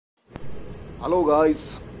Hello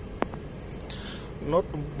guys, not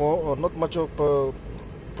much of a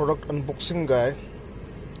product unboxing guy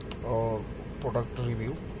or product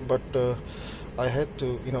review, but I had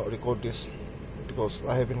to record this because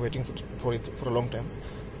I have been waiting for it for a long time.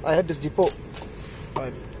 I had this Zippo.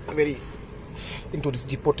 I'm very into this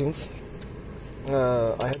Zippo things.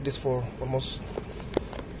 I had this for almost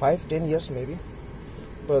 5-10 years maybe,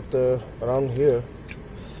 but around here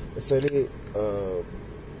it's really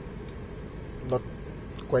not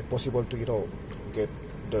quite possible to get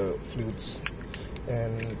the fluids.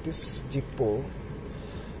 And this Zippo,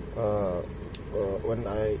 when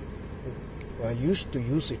I used to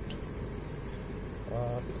use it,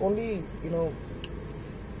 it only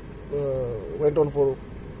went on for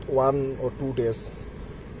 1 or 2 days.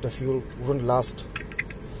 The fuel wouldn't last,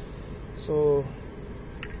 so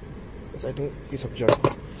it's, I think, piece of junk.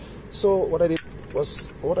 So what I did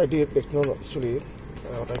what I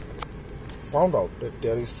found out that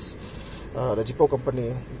there is the Zippo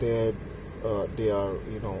company that they are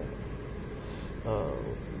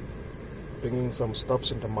bringing some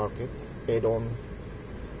stuffs in the market, add-on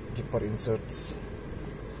zipper inserts.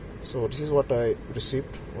 So this is what I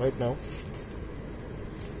received right now.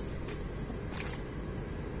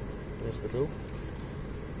 There's the bill,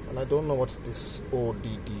 and I don't know what's this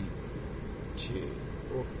ODDJ.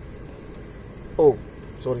 Oh,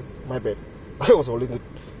 sorry, my bad. I was holding it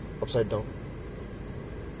upside down.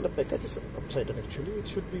 The package is upside down actually. It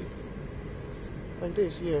should be like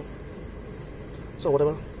this, yeah. So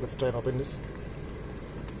whatever, let's try and open this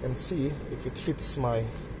and see if it fits my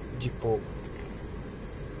Zippo.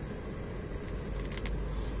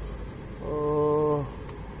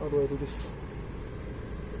 How do I do this?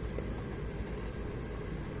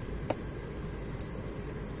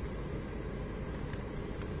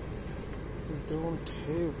 I don't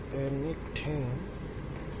have anything.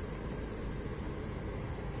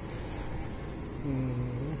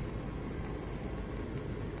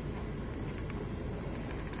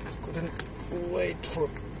 Couldn't wait for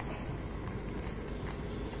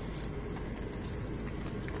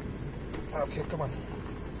okay, come on.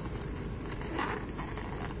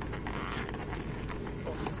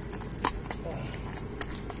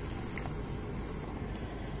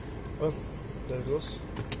 Well, there it goes.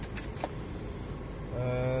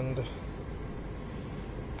 And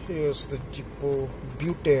here's the Zippo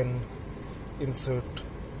Butane insert,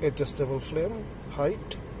 adjustable flame,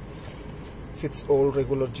 height, fits all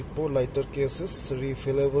regular Zippo lighter cases,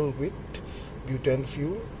 refillable with butane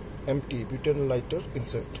fuel, empty butane lighter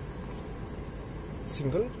insert,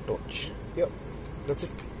 single torch. Yep, that's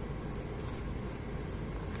it.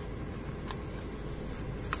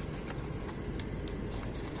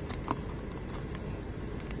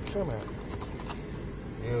 Come on.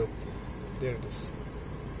 Yep, there it is.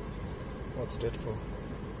 What's that for?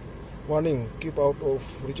 Warning, keep out of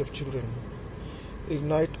reach of children.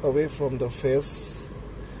 Ignite away from the face.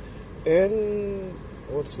 And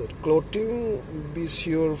what's that? Clothing, be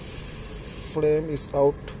sure flame is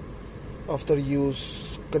out after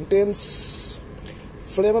use. Contains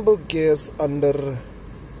flammable gas under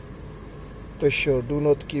pressure. Do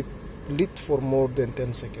not keep lit for more than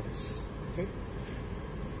 10 seconds. Okay.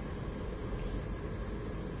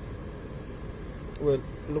 Well,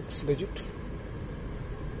 looks legit.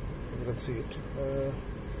 You can see it.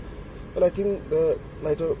 Well, I think the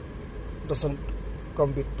lighter doesn't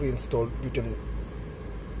come with pre-installed butane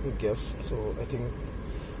gas, so I think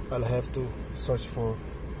I'll have to search for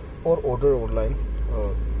or order online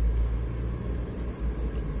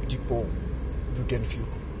Zippo Butane fuel.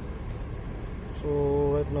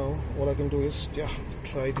 So right now all I can do is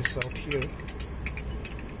try this out here.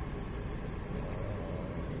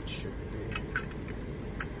 It should be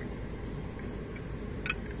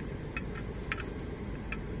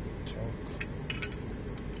tank.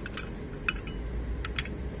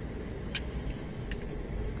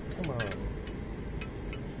 Come on.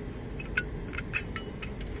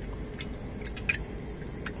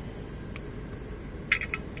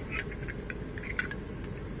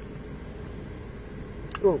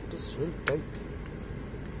 Oh, this is really tight.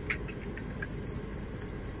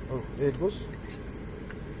 Oh, there it goes.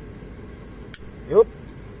 Yep.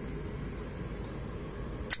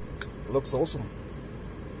 Looks awesome.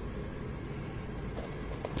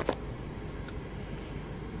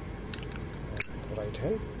 Right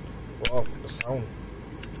hand. Wow, the sound.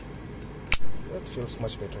 That feels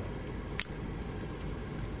much better.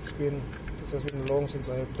 It has been long since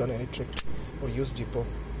I have done any trick or used Zippo.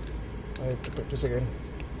 I have to practice again,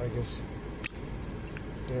 I guess.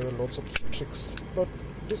 There are lots of tricks, but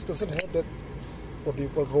this doesn't have that what do you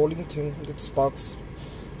call rolling thing with sparks,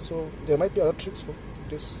 So there might be other tricks for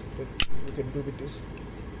this that we can do with this.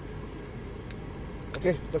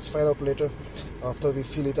 Okay, let's find out later after we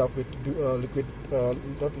fill it up with liquid,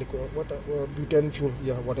 not liquid, what butane fuel,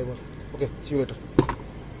 yeah, whatever. Okay, see you later.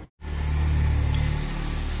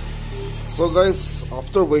 So guys,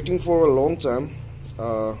 after waiting for a long time,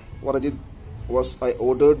 what I did was I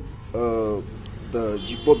ordered the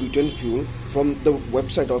Zippo Butane fuel from the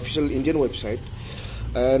website, official Indian website,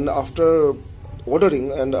 and after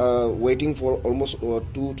ordering and waiting for almost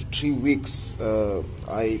 2 to 3 weeks,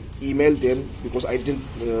 I emailed them because I didn't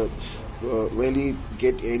really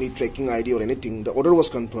get any tracking ID or anything. The order was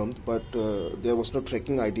confirmed, but there was no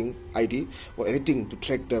tracking ID or anything to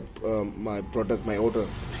track the my product, my order.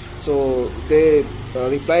 So they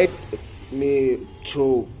replied me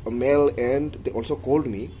through a mail, and they also called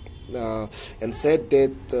me and said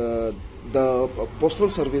that the postal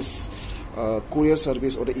service, courier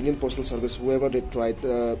service, or the Indian postal service, whoever they tried,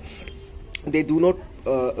 they do not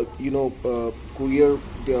courier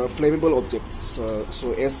their flammable objects.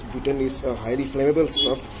 So as butane is a highly flammable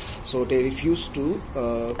stuff, so they refuse to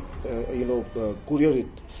courier it.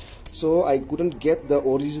 So I couldn't get the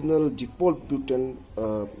original Zippo Butane,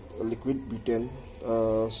 liquid butane.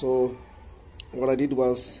 So what I did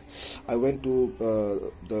was I went to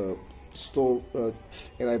the store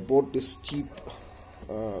and I bought this cheap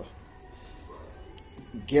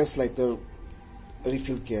gas lighter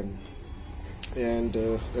refill can, and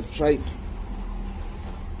I tried.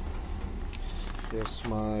 Here's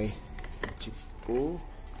my Zippo.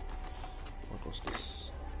 What was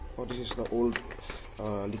this? Oh, this is the old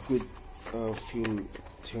liquid fuel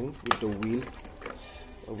thing with the wheel,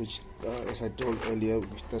 which as I told earlier,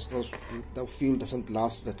 which does not, the fuel doesn't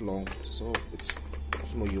last that long, so it's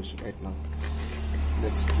of no use right now.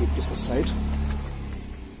 Let's keep this aside.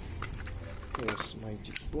 Here's my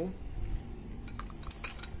Zippo.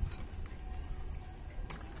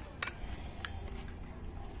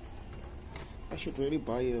 I should really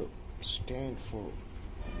buy a stand for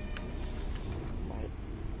my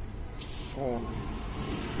phone.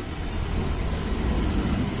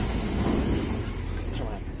 Come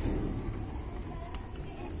on.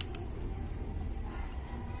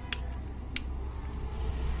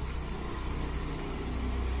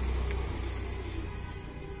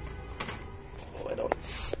 Oh, I don't.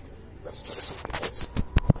 Let's try something else.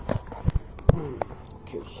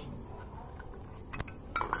 Okay.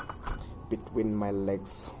 Between my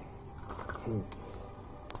legs. Oh.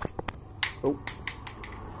 Okay.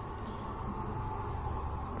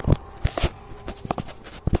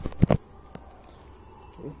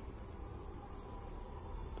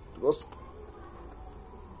 Because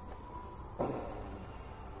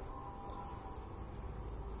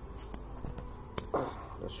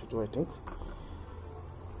that should do, I think.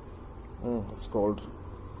 It's cold,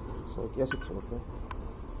 so I guess it's okay.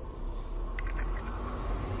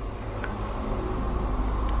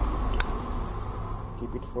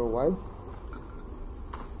 Keep it for a while.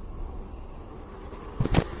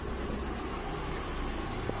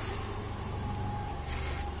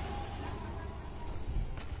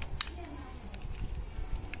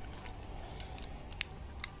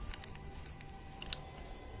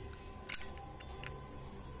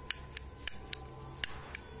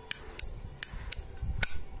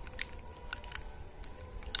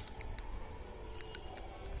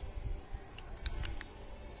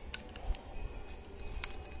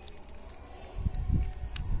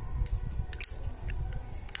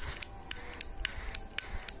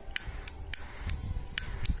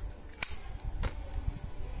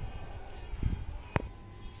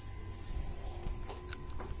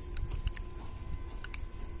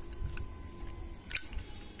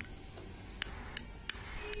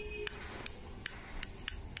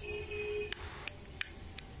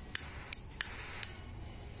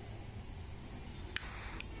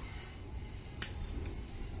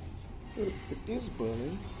 It is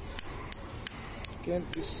burning. It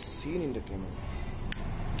can't be seen in the camera.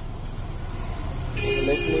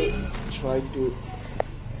 Let me try to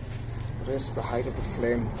raise the height of the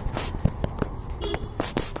flame.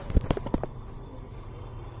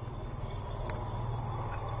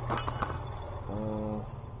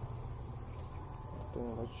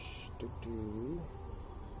 To do,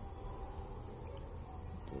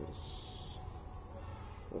 there's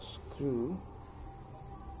a screw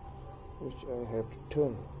which I have to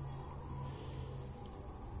turn.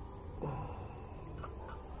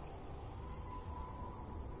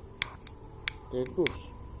 There it goes.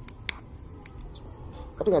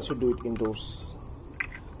 I think I should do it indoors,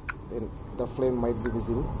 then the flame might be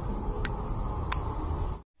visible.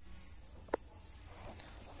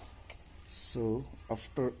 So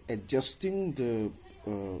after adjusting the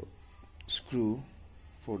screw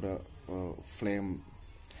for the flame,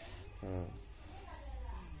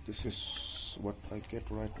 this is what I get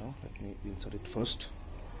right now. Let me insert it first.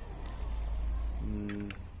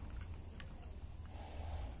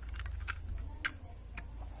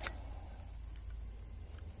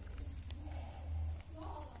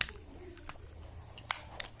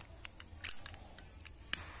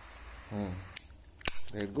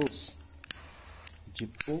 There it goes.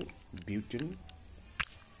 Zippo Butane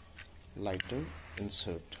lighter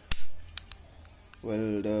insert.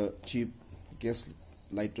 Well, the cheap gas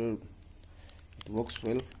lighter, it works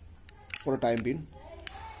well for a time being.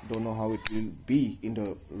 Don't know how it will be in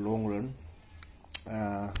the long run.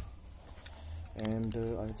 And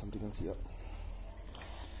I had something else here.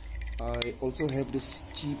 I also have this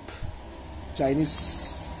cheap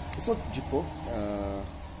Chinese, it's not Zippo,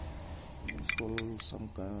 it's called some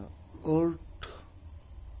kind of earth.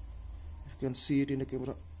 If you can see it in the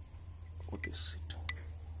camera, what is it?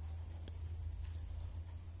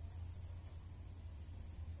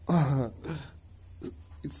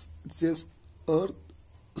 It says earth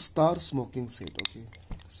star smoking set. Okay,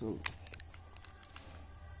 so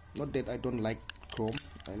not that I don't like chrome,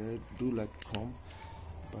 I do like chrome,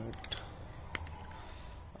 but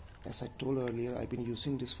as I told earlier, I've been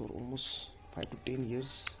using this for almost 5 to 10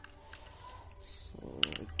 years, so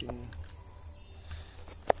I think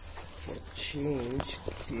for a change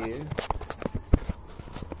here,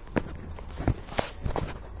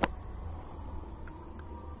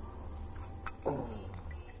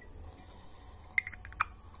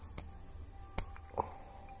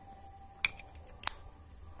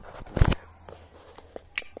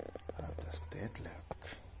 how does that look?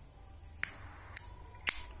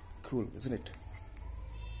 Cool, isn't it?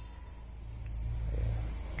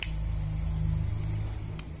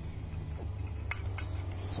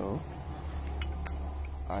 So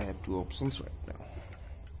I have two options right now.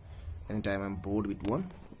 Anytime I'm bored with one,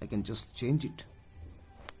 I can just change it.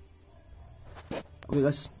 Okay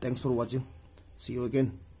guys, thanks for watching. See you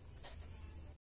again.